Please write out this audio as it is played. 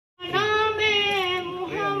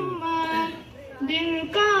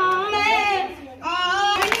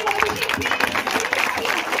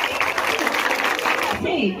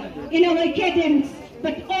academics,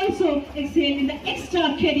 but also excel in the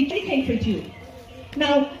extracurricular.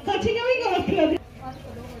 Now, continuing our program.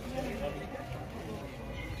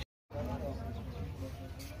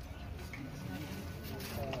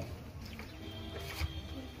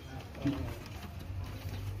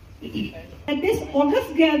 At this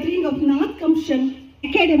August gathering of Naat Commission,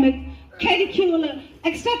 academic, curricular,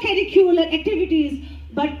 extracurricular activities,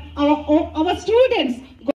 but our students.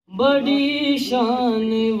 बड़ी शान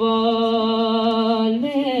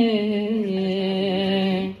वाले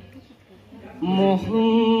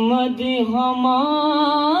मोहम्मद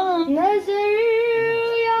हमारा नजर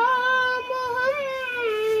या मोहम्मद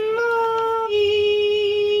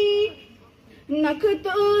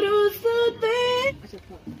नखतुरुसते।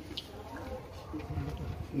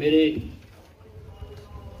 मेरे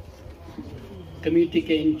committee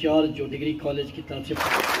के in charge जो डिग्री कॉलेज की तरफ से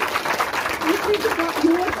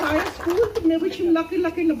स्कूल तो मे वुन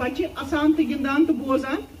लकट बच्चे असान तो गिंदान तो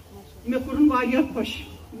बोजान मे कोरुन वारिया खुश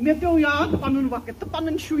मे पे याद पनुन वक्त तो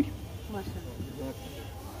पनुन शुई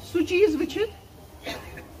सु चीज वुचित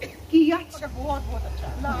कि बहुत बहुत अच्छा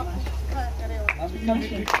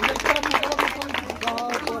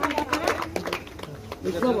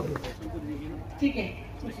ठीक है।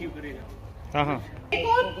 हाँ एक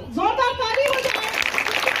और जोरदार ताली हो जाए।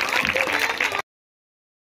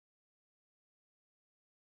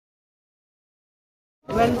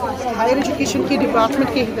 हायर एजुकेशन के डिपार्टमेंट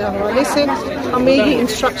के हवाले से हमें ये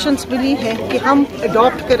इंस्ट्रक्शंस मिली हैं कि हम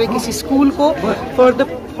अडॉप्ट करें किसी स्कूल को for the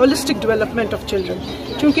holistic development of children,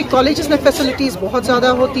 क्योंकि कॉलेजेस में फैसिलिटीज़ बहुत ज़्यादा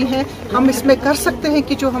होती हैं। हम इसमें कर सकते हैं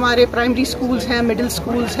कि जो हमारे प्राइमरी स्कूल्स हैं, मिडिल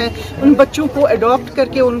स्कूल्स हैं, उन बच्चों को अडॉप्ट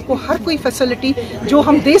करके उनको हर कोई फैसिलिटी जो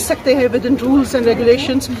हम दे सकते हैं with in rules and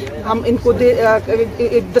regulations हम इनको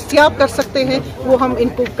दस्तियाब कर सकते हैं, वो हम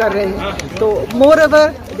इनको कर रहे हैं। तो मोर ever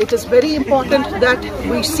it is very important that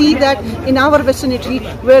we see that in our vicinity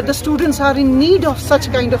where the students are in need of such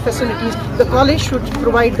kind of facilities, the college should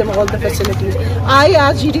provide them all the facilities. I,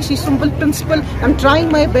 as GDC Sumbal principal, am trying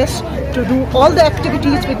my best to do all the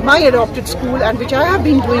activities with my adopted school and which I have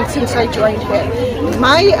been doing since I joined here.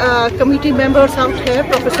 My committee members out here,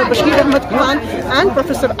 Professor Bashir Ahmed Khan and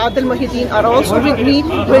Professor Adil Mahideen, are also with me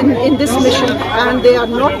in this mission, and they are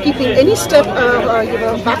not keeping any step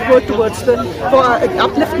backward towards the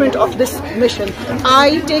upliftment of this mission.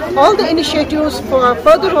 I take all the initiatives for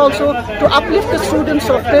further also to uplift the students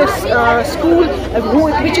of this school,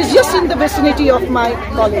 which is just in the vicinity of my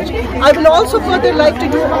college. I will also further like to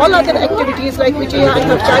do all other activities like which I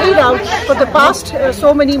have carried out for the past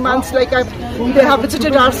so many months. Like they have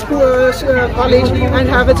visited our school, college, and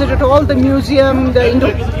have visited all the museum, the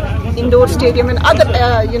indoor stadium and other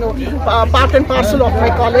part and parcel of my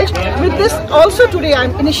college. With this also today I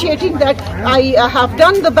am initiating that I have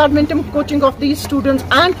done the badminton coaching of these students,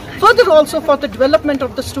 and further also for the development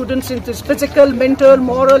of the students in this physical, mental,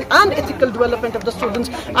 moral and ethical development of the students,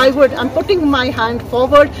 I'm putting my hand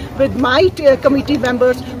forward with my committee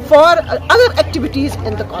members for other activities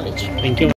in the college. Thank you.